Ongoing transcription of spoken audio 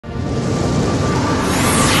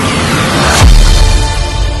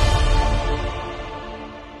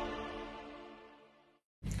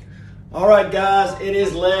All right, guys, it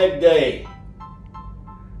is leg day.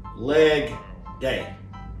 Leg day.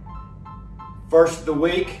 First of the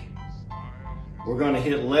week, we're going to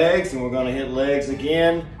hit legs, and we're going to hit legs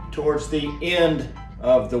again towards the end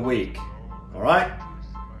of the week. All right?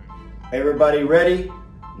 Everybody ready?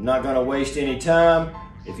 I'm not going to waste any time.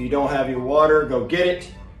 If you don't have your water, go get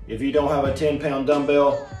it. If you don't have a 10-pound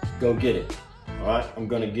dumbbell, go get it. All right? I'm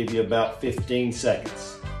going to give you about 15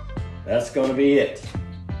 seconds. That's going to be it.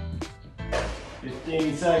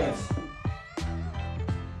 15 seconds.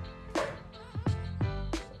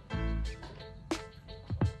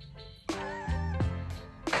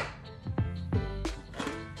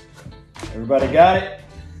 Everybody got it?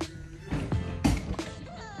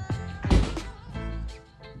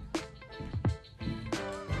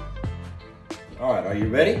 All right, are you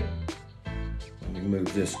ready? Let me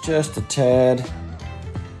move this just a tad.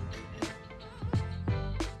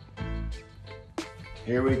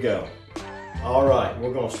 Here we go. All right,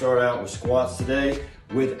 we're gonna start out with squats today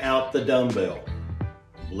without the dumbbell.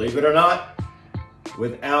 Believe it or not,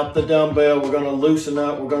 without the dumbbell, we're gonna loosen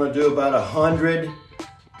up. We're gonna do about 100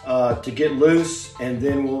 to get loose, and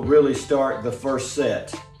then we'll really start the first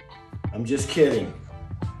set. I'm just kidding.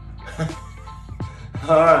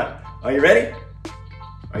 All right, are you ready?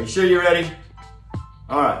 Are you sure you're ready?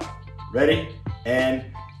 All right, ready? And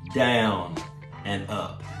down and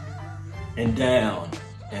up, and down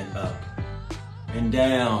and up, and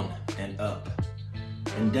down and up,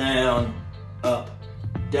 and down, up,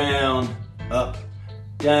 down, up,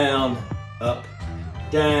 down, up,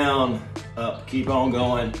 down, up. Keep on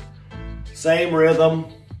going. Same rhythm,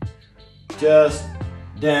 just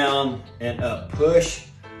down and up. Push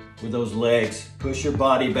with those legs. Push your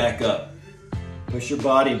body back up. Push your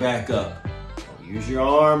body back up. Use your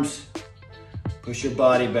arms. Push your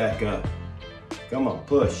body back up. Come on,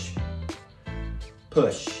 push.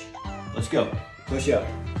 Push. Let's go. Push up.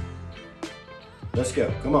 Let's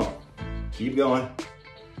go. Come on. Keep going.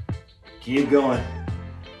 Keep going.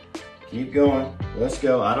 Keep going. Let's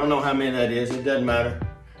go. I don't know how many that is. It doesn't matter.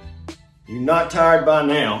 You're not tired by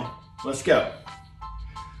now. Let's go.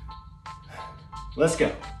 Let's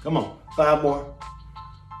go. Come on. 5 more.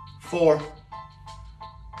 4,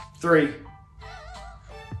 3,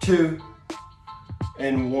 2,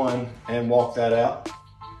 and 1. And walk that out.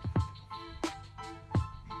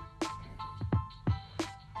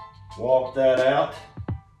 Walk that out.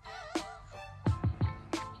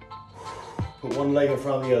 Put one leg in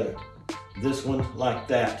front of the other. This one like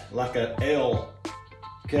that, like an L,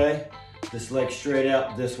 okay? This leg straight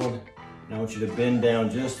out, this one. Now I want you to bend down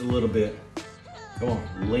just a little bit. Come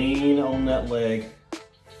on, lean on that leg.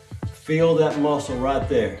 Feel that muscle right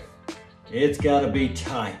there. It's gotta be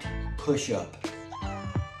tight. Push up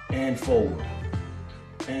and forward,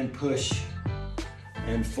 and push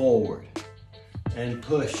and forward, and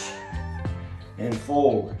push and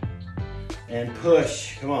forward, and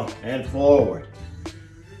push. Come on, and forward.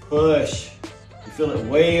 Push. You feel it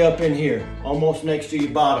way up in here, almost next to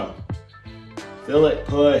your bottom. Feel it,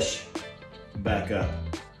 push, back up.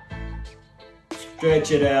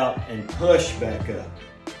 Stretch it out and push back up.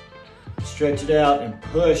 Stretch it out and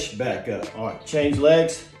push back up. All right, change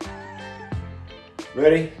legs.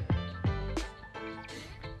 Ready?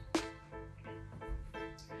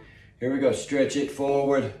 Here we go, stretch it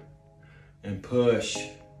forward and push.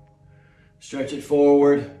 Stretch it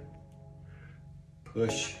forward,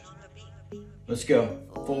 push. Let's go.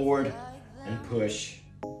 Forward and push.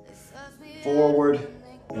 Forward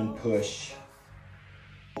and push.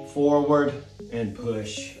 Forward and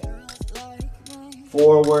push.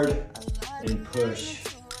 Forward and push.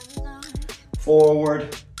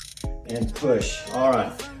 Forward and push. All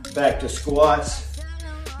right, back to squats.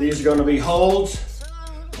 These are going to be holds.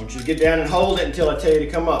 I want you to get down and hold it until I tell you to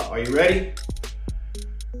come up. Are you ready?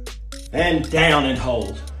 And down and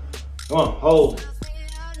hold. Come on, hold.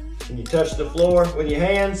 Can you touch the floor with your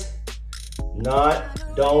hands?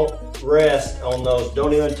 Don't rest on those.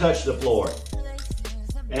 Don't even touch the floor.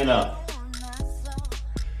 And up.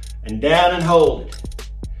 And down and hold it.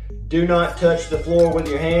 Do not touch the floor with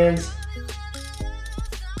your hands.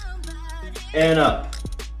 And up.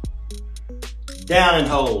 Down and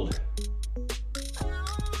hold.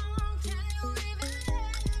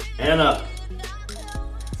 And up.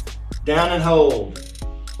 Down and hold.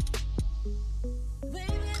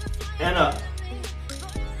 And up.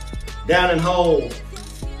 Down and hold.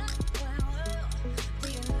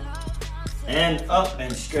 And up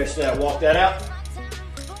and stretch that. Walk that out.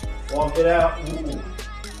 Walk it out. Ooh.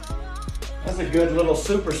 That's a good little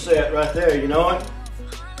superset right there, you know it?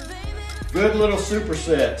 Good little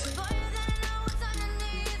superset.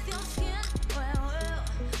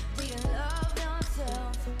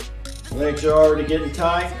 Legs are already getting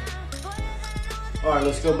tight. All right,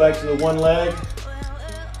 let's go back to the one leg.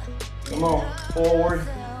 Come on, forward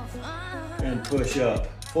and push up.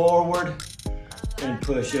 Forward and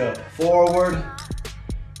push up. Forward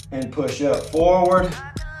and push up. Forward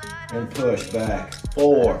and push back.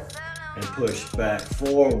 4 and push back.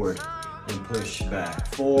 Forward and push back.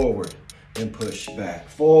 Forward and push back.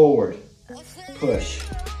 Forward. Push.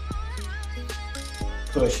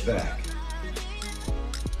 Push back.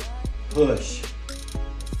 Push.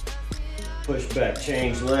 Push back.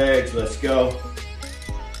 Change legs. Let's go.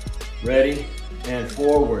 Ready? And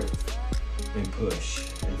forward. And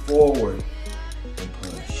push. And forward. And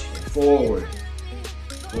push. And forward.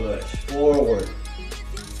 Push. Forward.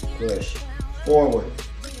 Push. Forward.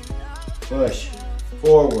 Push.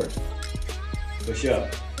 Forward. Push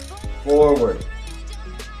up. Forward.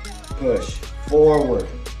 Push. Forward.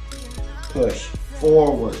 Push.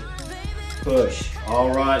 Forward. Push.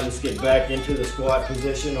 All right, let's get back into the squat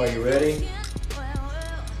position. Are you ready?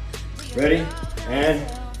 Ready? And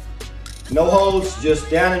no holds, just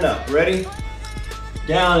down and up. Ready?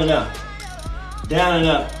 Down and up. Down and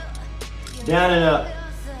up. Down and up.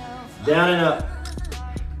 Down and up.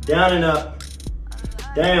 Down and up.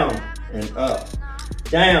 Down and up.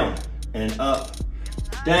 Down and up.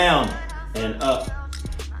 Down and up.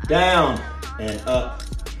 Down and up.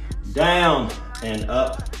 Down and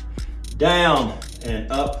up. Down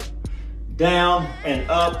and up. Down and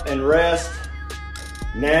up and rest.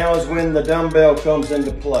 Now is when the dumbbell comes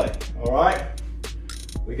into play. All right?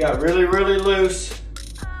 We got really, really loose.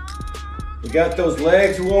 We got those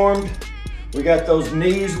legs warmed. We got those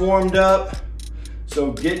knees warmed up.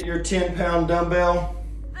 So get your 10-pound dumbbell.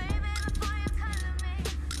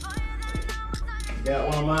 Got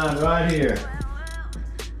one of mine right here.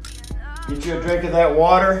 Get you a drink of that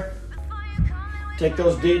water. Take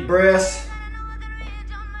those deep breaths.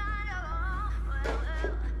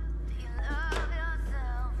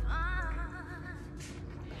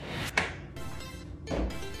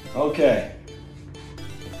 Okay.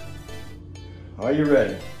 Are you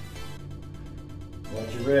ready?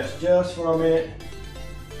 Let you rest just for a minute.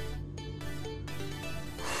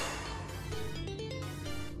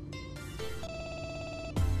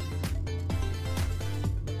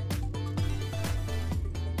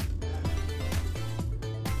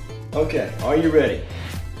 Okay, are you ready?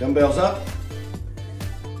 Dumbbells up.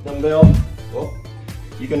 Dumbbell. Oh,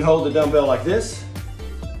 you can hold the dumbbell like this,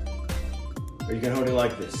 or you can hold it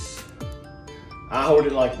like this. I hold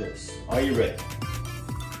it like this. Are you ready?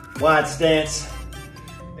 Wide stance.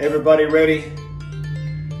 Everybody ready?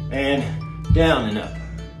 And down and up.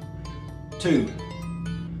 2,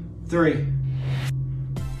 3,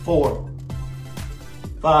 4,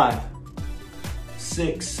 5,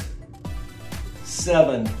 6,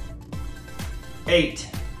 7, 8,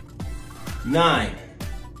 9,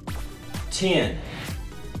 10,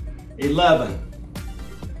 11,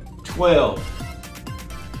 12,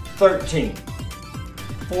 13,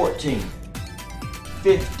 14,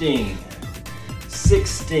 15,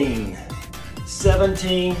 16,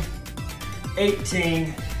 17,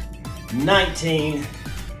 18, 19,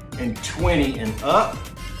 and 20 and up.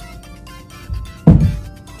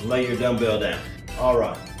 Lay your dumbbell down. All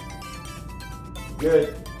right.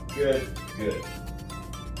 Good, good, good.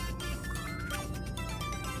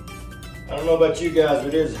 I don't know about you guys,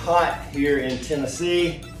 but it is hot here in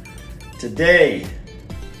Tennessee today.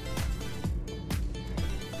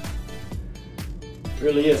 It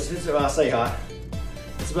really is. This is when I say hot.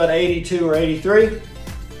 It's about 82 or 83.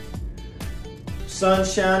 Sun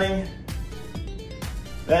shining.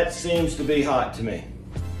 That seems to be hot to me.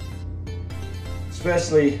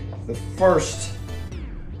 Especially the first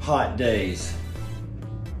hot days.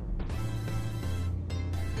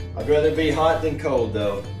 I'd rather be hot than cold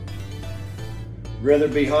though. Rather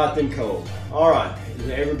be hot than cold. All right, is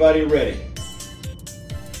everybody ready?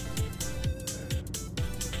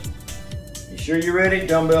 You sure you're ready?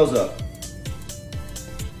 Dumbbells up.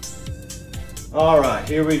 All right,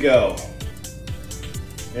 here we go.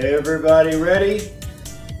 Everybody ready?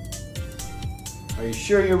 Are you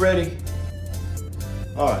sure you're ready?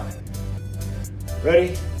 All right,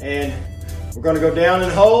 ready? And we're gonna go down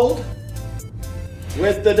and hold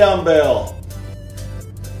with the dumbbell.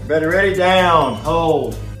 Everybody ready? Down,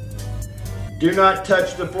 hold. Do not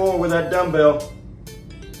touch the floor with that dumbbell.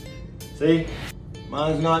 See,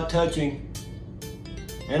 mine's not touching.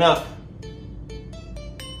 And up.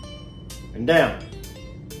 And down.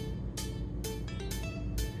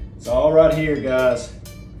 It's all right here, guys.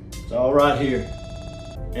 It's all right here.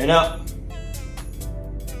 And up.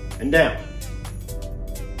 And down.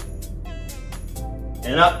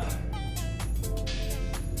 And up.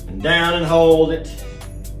 and down and hold it.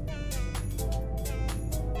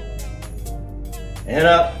 And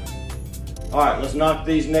up. All right, let's knock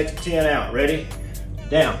these next 10 out. Ready?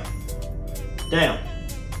 Down, down,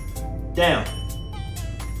 down.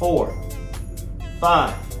 4,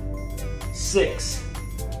 5, 6,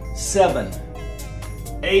 7,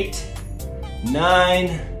 8, 9,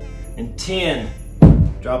 and 10.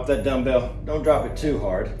 Drop that dumbbell. Don't drop it too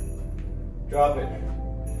hard. Drop it.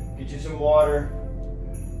 Get you some water.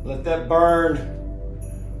 Let that burn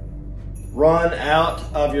run out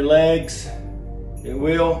of your legs. It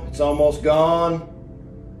will. It's almost gone.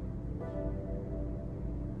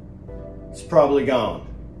 It's probably gone.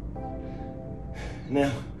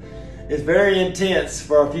 Now, it's very intense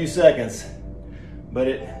for a few seconds, but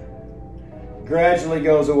it gradually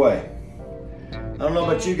goes away. I don't know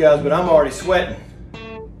about you guys, but I'm already sweating.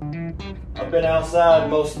 I've been outside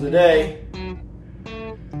most of the day.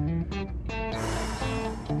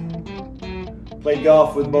 Played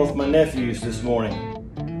golf with both my nephews this morning.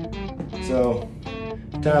 So,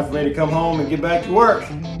 time for me to come home and get back to work.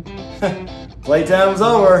 Playtime's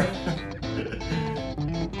over.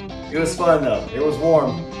 It was fun though. It was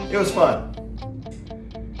warm. It was fun.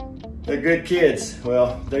 They're good kids.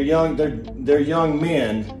 Well, they're young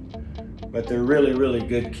men, but they're really, really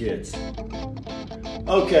good kids.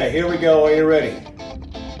 Okay, here we go. Are you ready?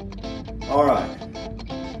 All right.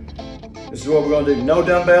 This is what we're gonna do. No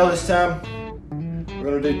dumbbell this time.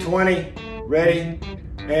 We're gonna do 20. Ready?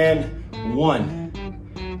 And 1,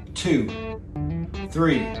 2,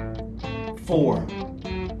 3, 4,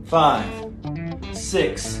 5,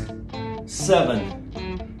 6,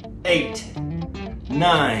 7, 8,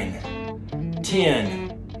 9,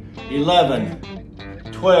 10,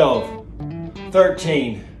 11, 12,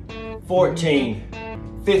 13, 14,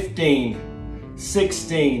 15,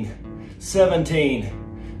 16,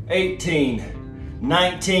 17, 18,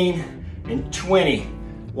 19, and 20.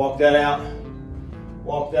 Walk that out.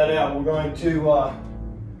 Walk that out. We're going to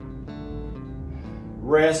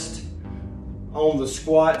rest on the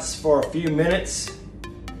squats for a few minutes.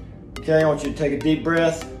 Okay, I want you to take a deep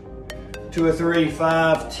breath. 2 or 3,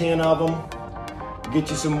 5, 10 of them. Get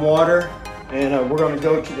you some water, and we're going to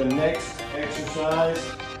go to the next exercise.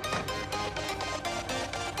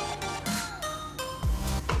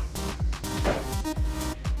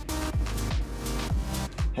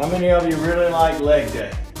 How many of you really like leg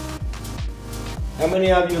day? How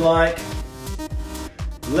many of you like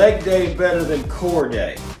leg day better than core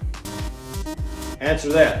day? Answer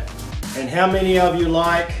that. And how many of you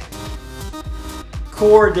like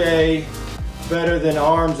core day better than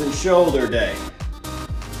arms and shoulder day?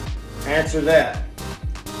 Answer that.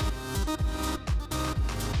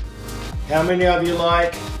 How many of you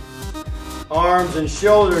like arms and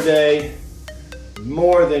shoulder day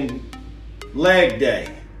more than leg day?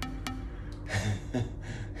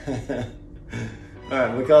 All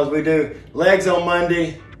right, because we do legs on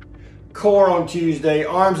Monday, core on Tuesday,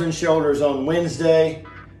 arms and shoulders on Wednesday,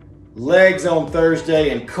 legs on Thursday,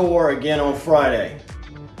 and core again on Friday.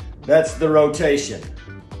 That's the rotation.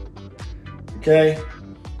 Okay?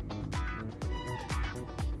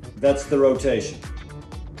 That's the rotation.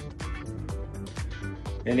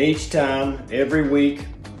 And each time, every week,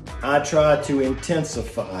 I try to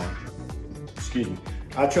intensify,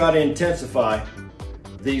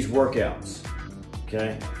 these workouts,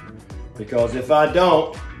 okay? Because if I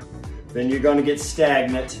don't, then you're gonna get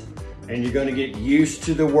stagnant and you're gonna get used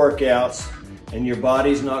to the workouts and your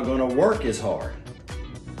body's not gonna work as hard.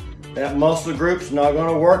 That muscle group's not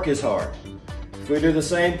gonna work as hard. If we do the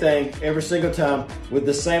same thing every single time with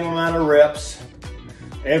the same amount of reps,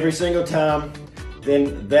 every single time,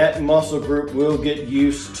 then that muscle group will get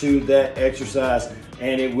used to that exercise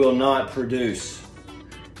and it will not produce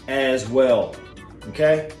as well,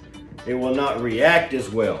 okay? It will not react as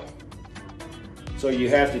well. So you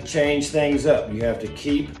have to change things up. You have to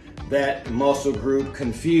keep that muscle group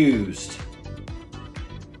confused.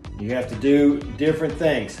 You have to do different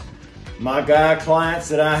things. My guy clients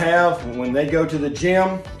that I have, when they go to the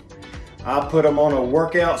gym, I put them on a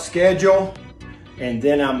workout schedule and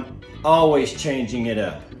then I'm always changing it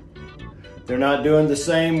up. They're not doing the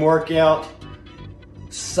same workout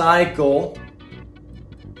cycle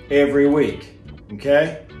every week,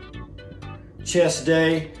 okay? Chest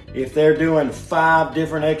day, if they're doing 5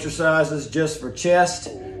 different exercises just for chest,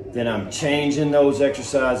 then I'm changing those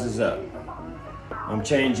exercises up. I'm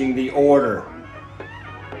changing the order.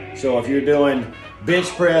 So if you're doing bench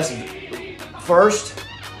press first,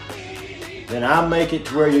 then I make it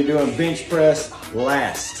to where you're doing bench press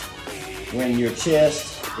last, when your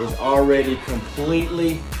chest is already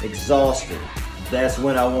completely exhausted. That's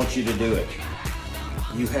when I want you to do it.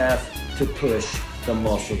 you have to push the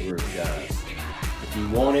muscle group, guys. If you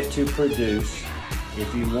want it to produce,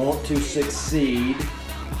 if you want to succeed,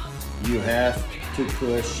 you have to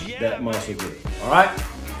push that muscle group. All right?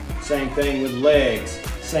 Same thing with legs,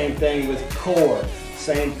 same thing with core,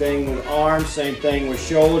 same thing with arms, same thing with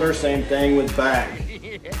shoulder, same thing with back.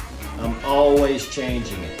 I'm always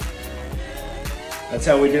changing it. That's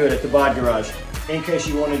how we do it at the BodGarage, in case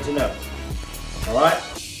you wanted to know. All right?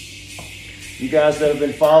 You guys that have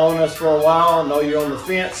been following us for a while, know you're on the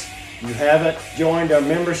fence. You haven't joined our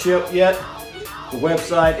membership yet. The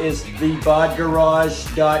website is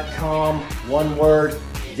thebodgarage.com. One word,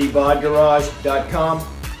 thebodgarage.com.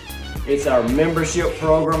 It's our membership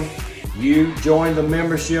program. You join the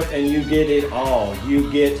membership and you get it all.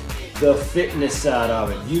 You get the fitness side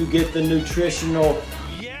of it. You get the nutritional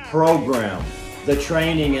program, the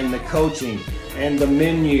training and the coaching and the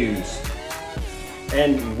menus.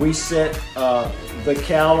 And we set the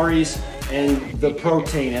calories and the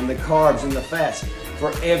protein and the carbs and the fats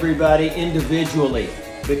for everybody individually,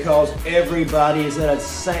 because everybody is at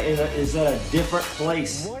a different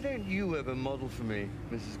place. Why don't you ever model for me,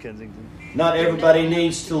 Mrs. Kensington? Not everybody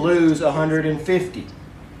needs to lose 150.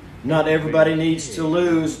 Not everybody needs to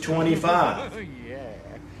lose 25.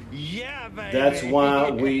 Yeah, baby. That's why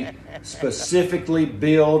we specifically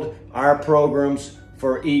build our programs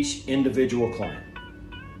for each individual client.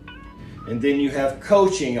 And then you have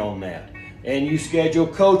coaching on that. And you schedule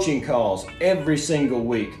coaching calls every single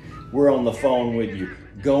week. We're on the phone with you,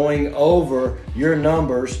 going over your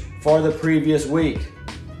numbers for the previous week.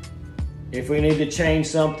 If we need to change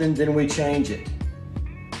something, then we change it.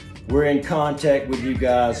 We're in contact with you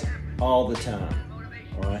guys all the time,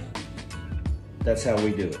 all right? That's how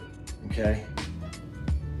we do it, okay?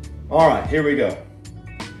 All right, here we go.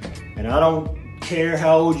 And I don't care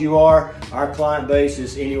how old you are, our client base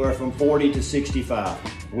is anywhere from 40 to 65.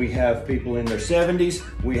 We have people in their 70s,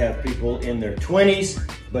 we have people in their 20s,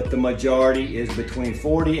 but the majority is between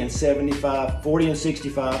 40 and 65, 40 and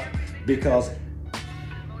 65, because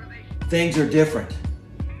things are different.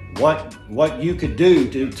 What you could do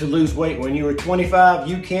to lose weight when you were 25,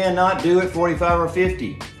 you cannot do at 45 or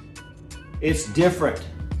 50. It's different.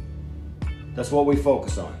 That's what we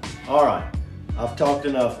focus on. All right, I've talked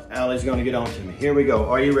enough. Allie's gonna get on to me. Here we go,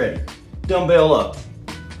 are you ready? Dumbbell up.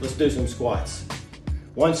 Let's do some squats.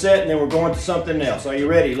 One set and then we're going to something else. Are you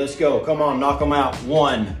ready? Let's go. Come on, knock them out.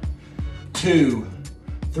 1, 2,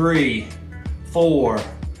 3, 4,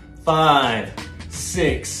 5,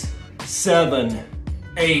 6, 7,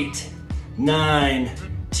 8, 9,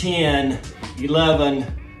 10, 11,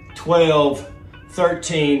 12,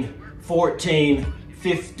 13, 14,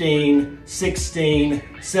 15, 16,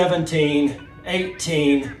 17,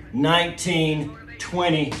 18, 19,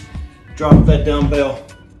 20. Drop that dumbbell.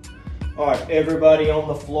 All right, everybody on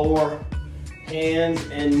the floor, hands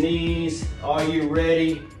and knees. Are you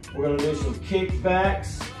ready? We're gonna do some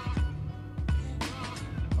kickbacks.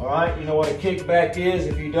 All right, you know what a kickback is?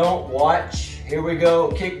 If you don't, watch. Here we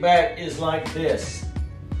go. Kickback is like this.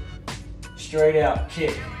 Straight out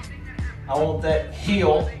kick. I want that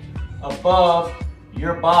heel above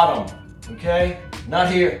your bottom, okay?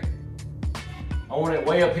 Not here. I want it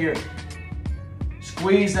way up here.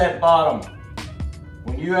 Squeeze that bottom.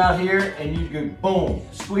 When you're out here and you go boom,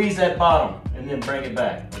 squeeze that bottom and then bring it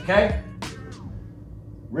back, okay?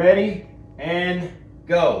 Ready and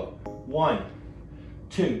go. 1,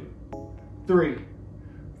 2, 3,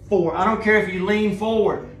 4. I don't care if you lean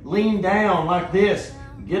forward, lean down like this.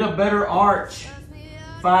 Get a better arch.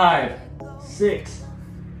 5, 6,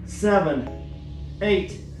 7,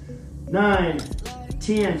 8, 9,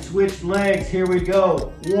 10. Switch legs. Here we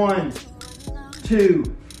go. 1, 2,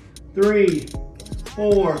 3,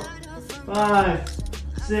 4, 5,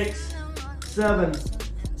 6, 7,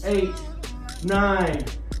 8, 9,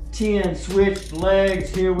 10. Switch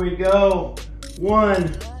legs. Here we go.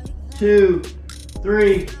 1, 2,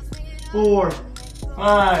 3, 4,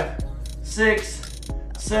 5, 6,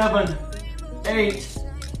 7, 8,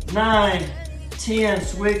 9, 10.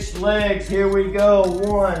 Switch legs. Here we go.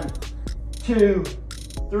 1, 2,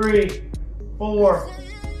 3, 4,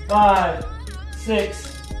 5,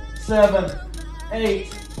 6, 7,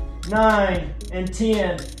 8, 9, and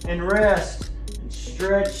 10. And rest. And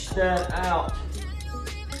stretch that out.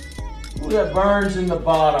 Ooh, that burns in the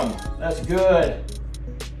bottom. That's good.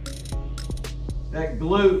 That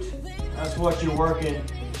glute, that's what you're working.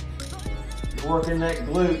 You're working that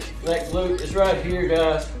glute. That glute is right here,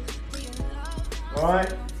 guys. All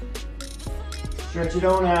right? Stretch it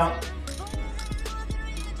on out.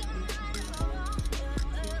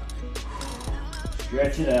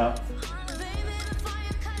 Stretch it out.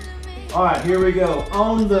 All right, here we go.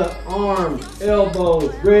 On the arms,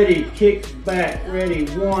 elbows, ready, kick back, ready.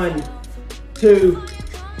 1, 2,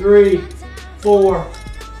 3, 4,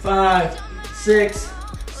 5, 6,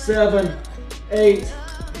 7, 8,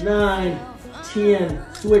 9,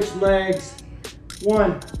 10. Switch legs.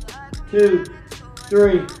 1, 2,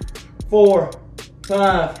 3, 4,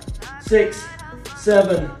 5, 6,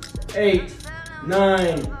 7, 8,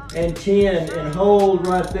 9, and 10. And hold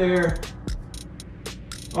right there.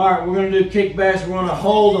 All right, we're gonna do kickbacks. We're gonna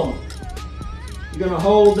hold them. You're gonna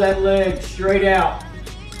hold that leg straight out.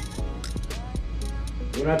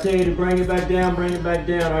 When I tell you to bring it back down, bring it back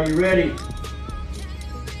down. Are you ready?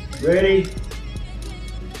 Ready?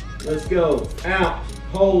 Let's go. Out,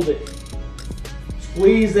 hold it.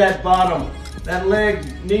 Squeeze that bottom. That leg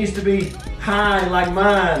needs to be high like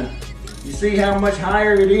mine. You see how much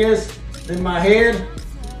higher it is than my head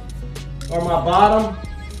or my bottom?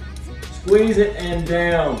 Squeeze it and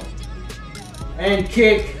down. And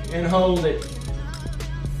kick and hold it.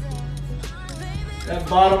 That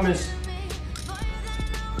bottom is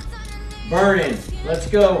burning. Let's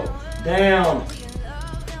go. Down.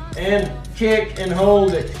 And kick and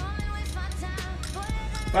hold it.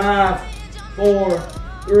 5, 4,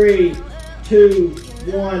 3, 2,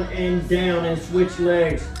 1, and down, and switch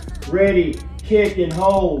legs. Ready, kick and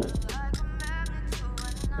hold.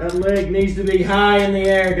 That leg needs to be high in the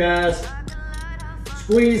air, guys.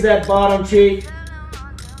 Squeeze that bottom cheek.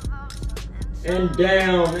 And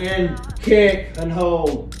down, and kick and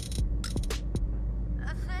hold.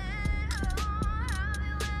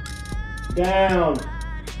 Down,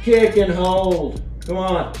 kick and hold. Come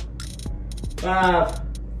on. 5,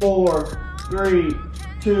 4, 3,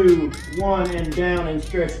 2, 1, and down, and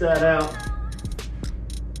stretch that out.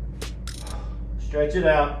 Stretch it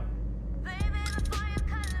out.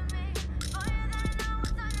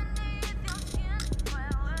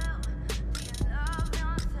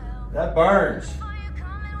 That burns.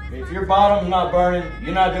 If your bottom's not burning,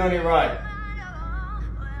 you're not doing it right.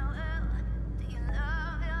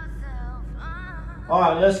 All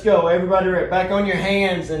right, let's go. Everybody ready? Back on your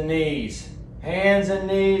hands and knees. Hands and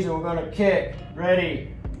knees, and we're gonna kick.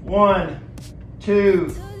 Ready? 1,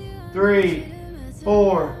 2, 3,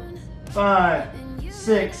 4, 5,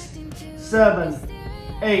 6, 7,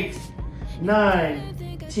 8,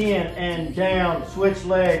 9, 10, and down. Switch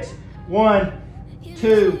legs. 1,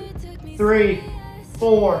 2, 3,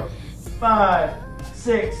 4, 5,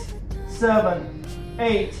 6, 7,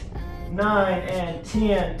 8, 9, and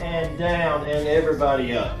 10, and down, and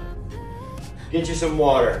everybody up. Get you some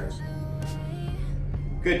water.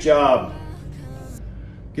 Good job.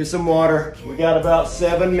 Get some water. We got about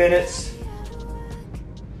 7 minutes.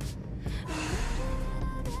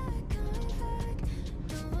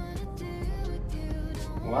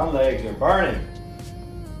 My legs are burning.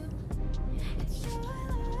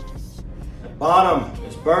 The bottom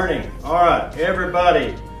is burning. All right,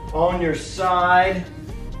 everybody on your side.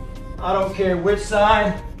 I don't care which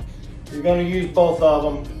side. You're gonna use both of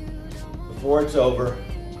them before it's over.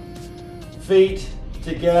 Feet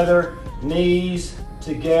together, knees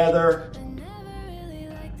together.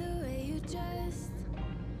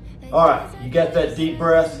 All right, you got that deep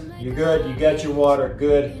breath? You're good, you got your water,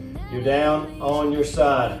 good. You're down on your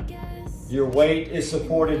side. Your weight is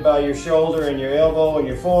supported by your shoulder and your elbow and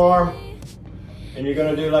your forearm. And you're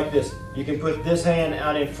gonna do like this. You can put this hand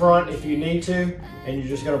out in front if you need to, and you're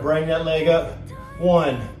just gonna bring that leg up.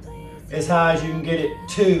 1, as high as you can get it.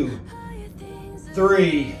 2,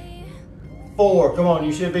 3, 4, come on,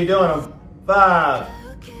 you should be doing them. 5,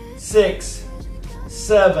 6,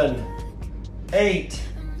 7, 8,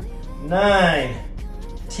 9,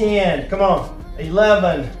 10, come on.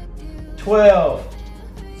 11, 12,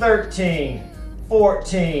 13,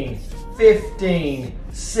 14, 15,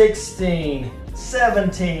 16,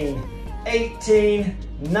 17, 18,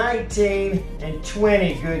 19, and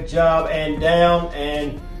 20. Good job. And down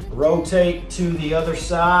and rotate to the other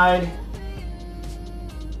side.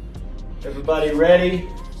 Everybody ready?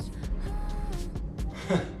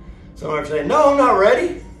 Some are saying, no, I'm not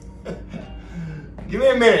ready. Give me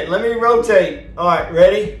a minute. Let me rotate. All right,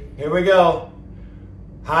 ready? Here we go.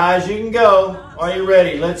 High as you can go. Are you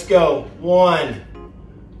ready? Let's go. 1,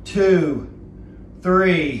 2,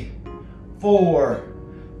 3, 4,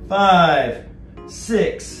 5,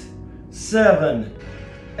 6, 7,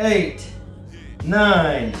 8,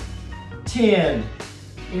 9, 10,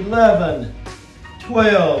 11,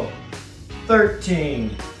 12,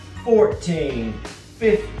 13, 14,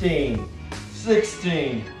 15,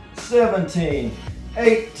 16, 17,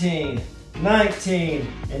 18, 19,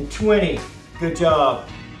 and 20. Good job.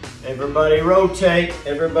 Everybody rotate,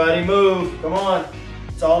 everybody move. Come on.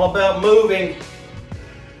 It's all about moving.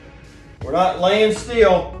 We're not laying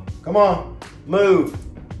still. Come on, move.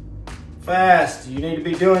 Fast. You need to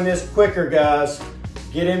be doing this quicker, guys.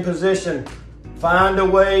 Get in position. Find a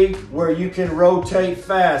way where you can rotate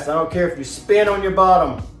fast. I don't care if you spin on your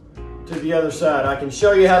bottom to the other side. I can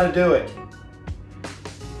show you how to do it.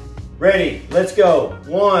 Ready, let's go.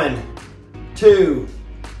 1, 2,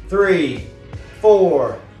 3,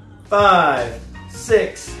 4, 5,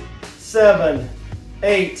 6, 7,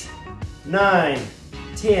 8, 9,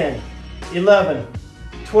 10, 11,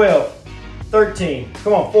 12, 13,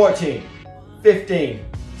 come on, 14, 15,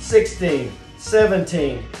 16,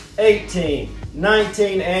 17, 18,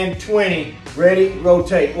 19, and 20. Ready,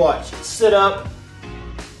 rotate, watch. Sit up,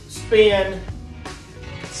 spin,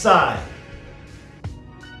 side.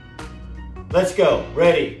 Let's go,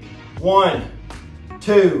 ready. 1,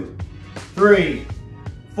 2, 3,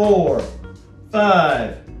 4,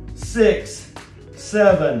 5, 6,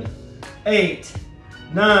 7, 8,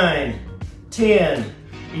 9, 10,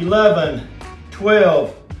 11,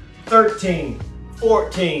 12, 13,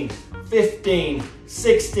 14, 15,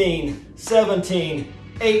 16, 17,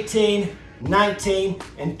 18, 19,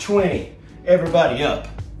 and 20. Everybody up.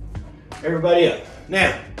 Everybody up.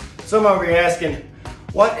 Now, some of you are asking,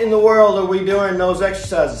 what in the world are we doing those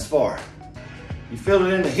exercises for? You feel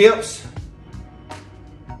it in the hips?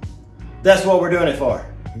 That's what we're doing it for,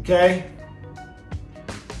 okay?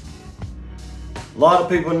 A lot of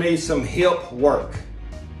people need some hip work.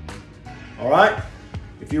 All right?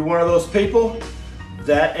 If you're one of those people,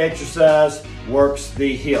 that exercise works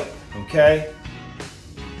the hip, okay?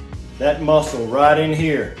 That muscle right in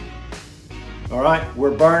here. All right?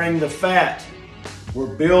 We're burning the fat.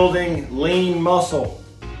 We're building lean muscle.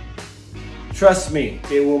 Trust me,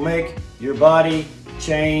 it will make your body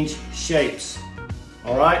change shapes.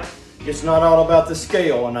 All right? It's not all about the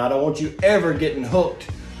scale, and I don't want you ever getting hooked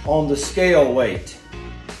on the scale weight,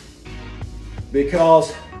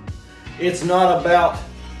 because it's not about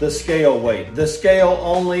the scale weight. The scale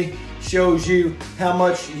only shows you how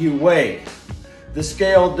much you weigh. The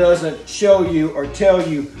scale doesn't show you or tell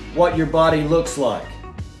you what your body looks like.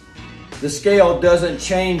 The scale doesn't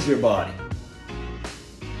change your body.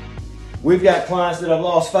 We've got clients that have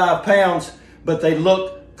lost 5 pounds, but they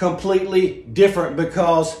look completely different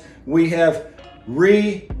because we have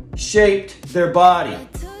reshaped their body,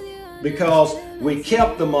 because we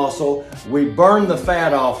kept the muscle, we burned the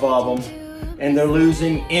fat off of them, and they're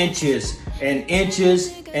losing inches and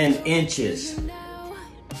inches and inches.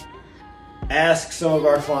 Ask some of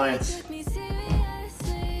our clients.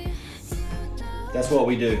 That's what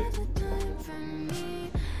we do.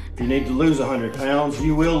 If you need to lose 100 pounds,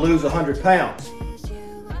 you will lose 100 pounds.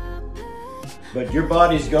 But your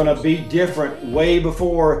body's gonna be different way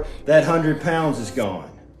before that 100 pounds is gone.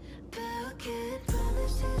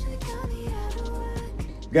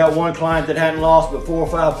 Got one client that hadn't lost but 4 or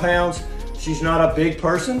 5 pounds. She's not a big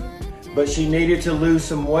person, but she needed to lose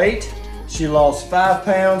some weight. She lost 5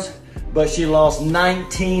 pounds, but she lost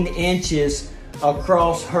 19 inches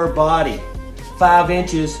across her body. 5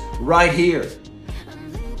 inches right here.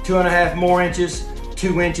 2.5 more inches,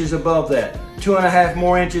 2 inches above that. 2.5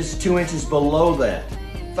 more inches, 2 inches below that.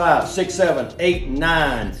 5, 6, 7, 8,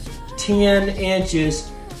 9, 10 inches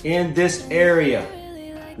in this area.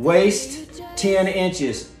 Waist, 10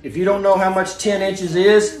 inches. If you don't know how much 10 inches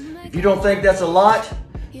is, if you don't think that's a lot,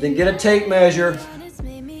 then get a tape measure,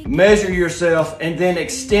 measure yourself, and then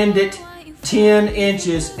extend it 10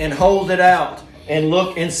 inches and hold it out and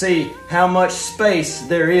look and see how much space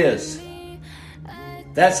there is.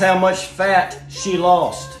 That's how much fat she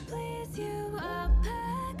lost.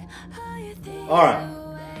 All right.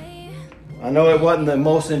 I know it wasn't the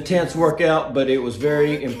most intense workout, but it was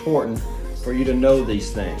very important for you to know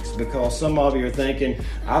these things, because some of you are thinking,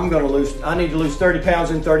 I need to lose 30 pounds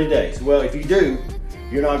in 30 days. Well, if you do,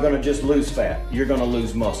 you're not going to just lose fat. You're going to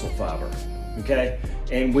lose muscle fiber, okay?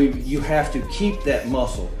 And you have to keep that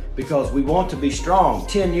muscle, because we want to be strong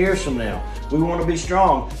 10 years from now. We want to be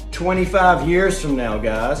strong 25 years from now,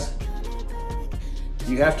 guys.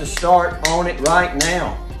 You have to start on it right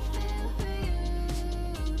now.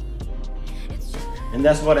 And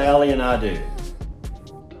that's what Allie and I do.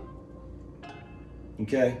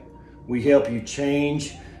 Okay? We help you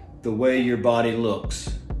change the way your body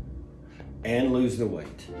looks and lose the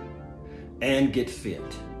weight and get fit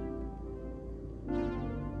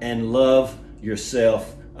and love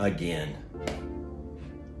yourself again.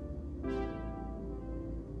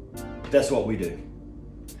 That's what we do.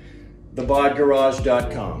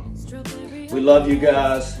 BodGarage.com. We love you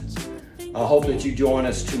guys. I hope that you join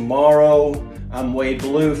us tomorrow. I'm Wade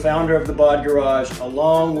Ballou, founder of the BodGarage,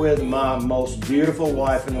 along with my most beautiful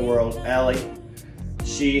wife in the world, Allie.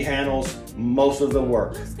 She handles most of the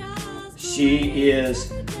work. She is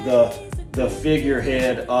the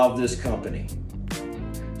figurehead of this company.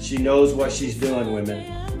 She knows what she's doing,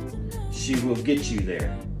 women. She will get you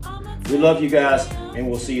there. We love you guys, and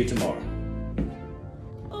we'll see you tomorrow.